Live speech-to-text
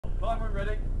I'm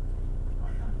ready.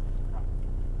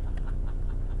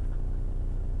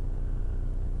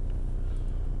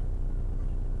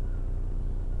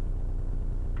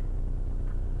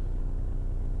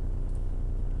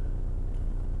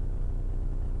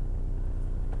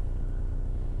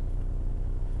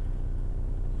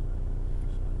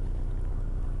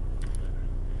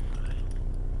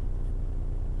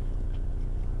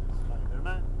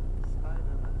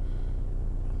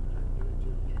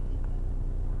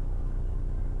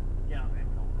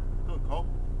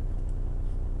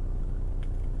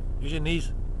 Use your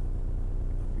knees.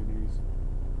 Your knees.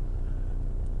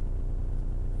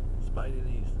 Spidey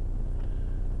knees.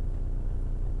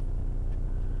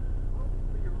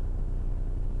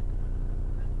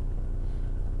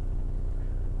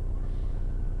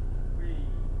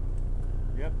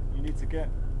 Yep, you need to get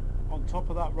on top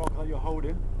of that rock that you're holding.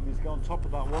 You need to get on top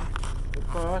of that one. But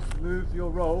first, move your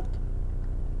rope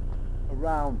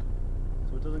around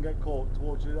so it doesn't get caught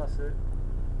towards you. That's it.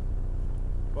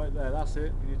 Right there, that's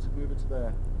it. You need to move it to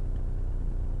there.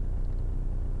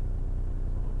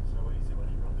 So easy when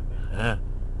you run it there. Yeah.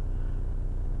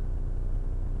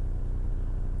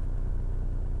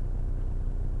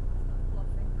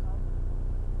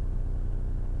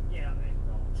 Yeah, there you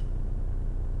go.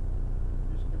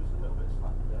 Just give us a little bit of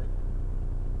slack today.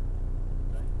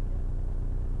 Okay.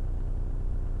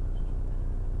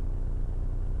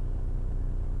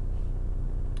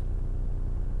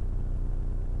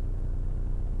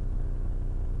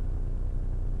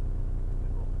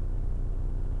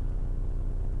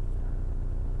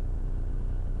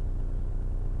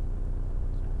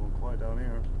 Going quiet down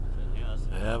here.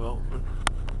 Yeah, well.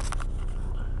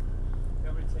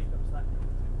 How many teacups that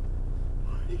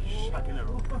He's shagging her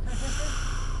up.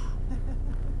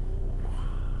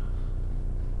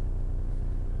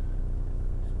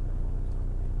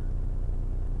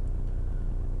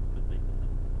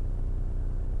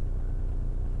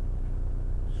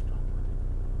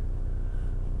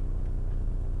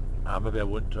 Ah, maybe I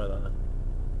wouldn't try that then.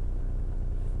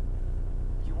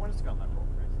 Do you want us to go on that rock,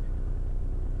 Chris?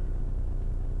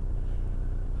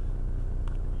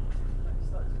 It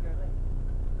starts to go late.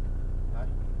 Hey?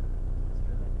 It's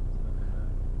go late. There's nothing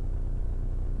there.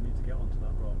 You need to get onto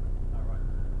that rock. Alright.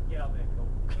 Get up there, Cole.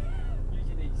 Use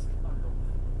your knees. Come on.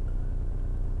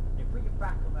 Yeah, put your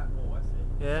back on that wall, that's it.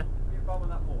 Yeah. Put your bum on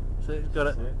that wall. So it's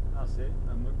got it. That's it. That's it.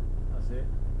 And look, that's it.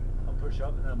 And push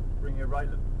up and then bring your right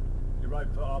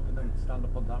foot up and then stand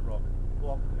up on that rock.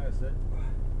 Go on. That's it.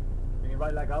 Bring your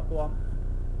right leg up. Go on.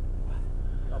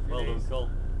 Off your knees. Cole.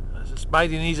 That's a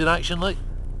Spidey knees in action, like.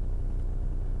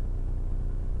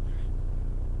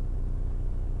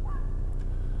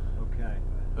 Okay.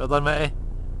 Well done, matey.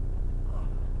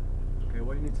 Okay.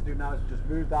 What you need to do now is just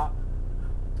move that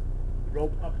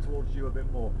rope up towards you a bit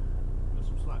more. Got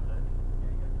some slack there.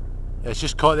 Yeah, it's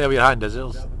just caught there with your hand, is it?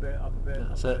 Up a bit. Up a bit.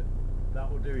 That's up a it. bit. That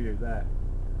will do you there.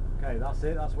 Okay, that's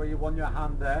it. That's where you want your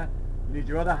hand there. You need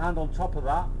your other hand on top of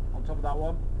that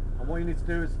one. And what you need to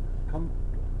do is come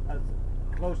as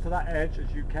close to that edge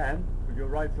as you can with your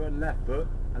right foot and left foot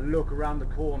and look around the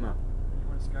corner. You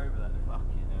want us to go over that? Fuck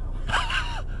you now.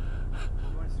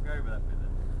 You want us to go over that bit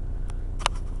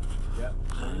then? Yep.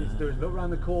 What you need to do is look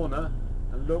around the corner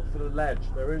and look for the ledge.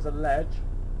 There is a ledge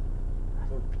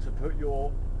to put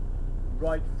your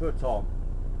right foot on.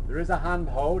 There is a hand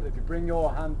hold. If you bring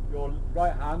your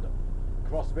right hand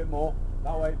across a bit more,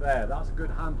 that way there, that's a good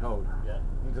hand hold. Yeah.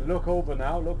 You need to look over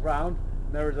now, look round,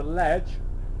 and there is a ledge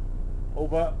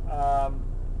over,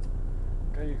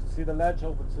 can you see the ledge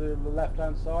over to the left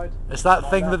hand side? It's that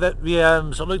Like thing that we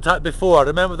sort of looked at before.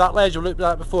 Remember that ledge we looked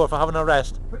at before for having a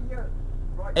rest? Put your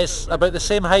right It's foot about the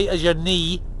same height as your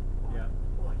knee. Yeah.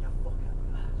 Oh, you fucker.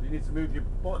 So you need to move your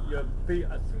feet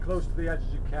as close to the edge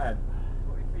as you can.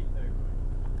 What do your feet do?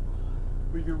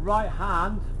 With your right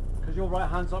hand, because your right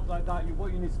hand's up like that,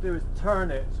 what you need to do is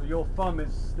turn it so your thumb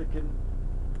is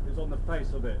on the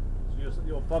face of it. So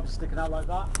your thumb's sticking out like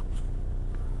that,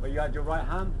 where you had your right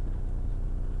hand.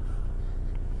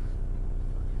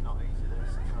 Not easy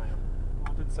this. I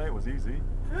didn't say it was easy.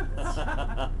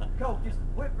 Go, just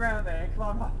whip round there and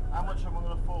climb up. How much am I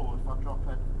going to fall if I drop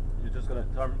it? You're just going to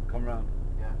come round.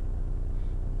 Yeah.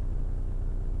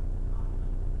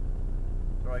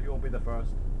 Alright, you won't be the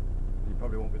first. You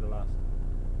probably won't be the last.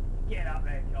 Get up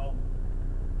there, Cole.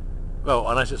 Well,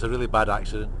 unless it's a really bad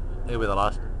accident, he'll be the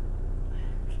last.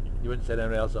 You wouldn't set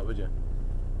anyone else up, would you?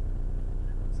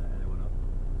 Won't set anyone up.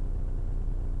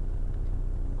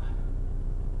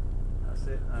 That's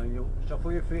it. And you'll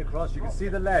shuffle your feet across. You can see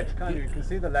the ledge, can't you? You can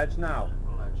see the ledge now.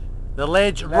 The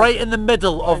ledge right in the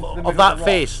middle Right of into the middle that of the rock.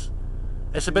 face.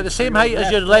 It's about the Put same your height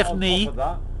as your foot left on top knee. of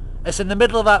that. It's in the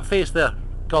middle of that face there,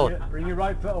 Colin. Bring your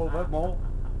right foot over more.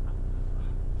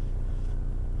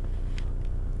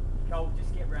 Cole,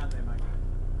 just get round there, mate.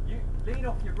 You lean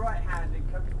off your right hand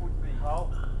and come towards me.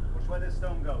 Carl, watch where the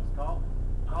stone goes. Carl,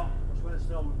 watch where the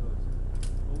stone goes.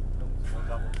 Oh, don't watch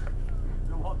that one.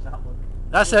 Don't watch that one.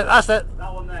 That's it, that's it.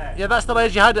 That one there. Yeah, that's the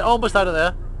ledge. You had it, almost had it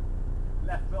there.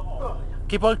 Left foot on.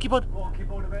 Keep on, keep on. Go on,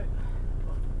 keep on a bit.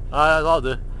 That'll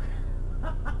do.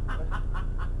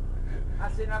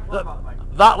 That's it, now climb up, mate.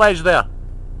 That ledge there,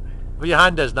 where your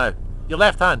hand is now. Your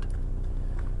left hand.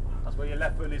 That's where your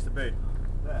left foot needs to be.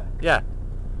 There. Yeah.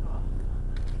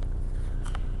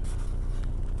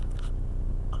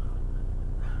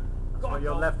 That's where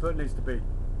your left foot needs to be.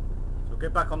 So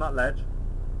get back on that ledge.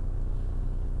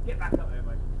 Get back up there,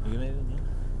 mate.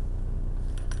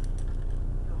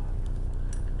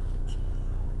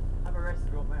 Have a rest,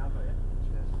 mate. I've got you.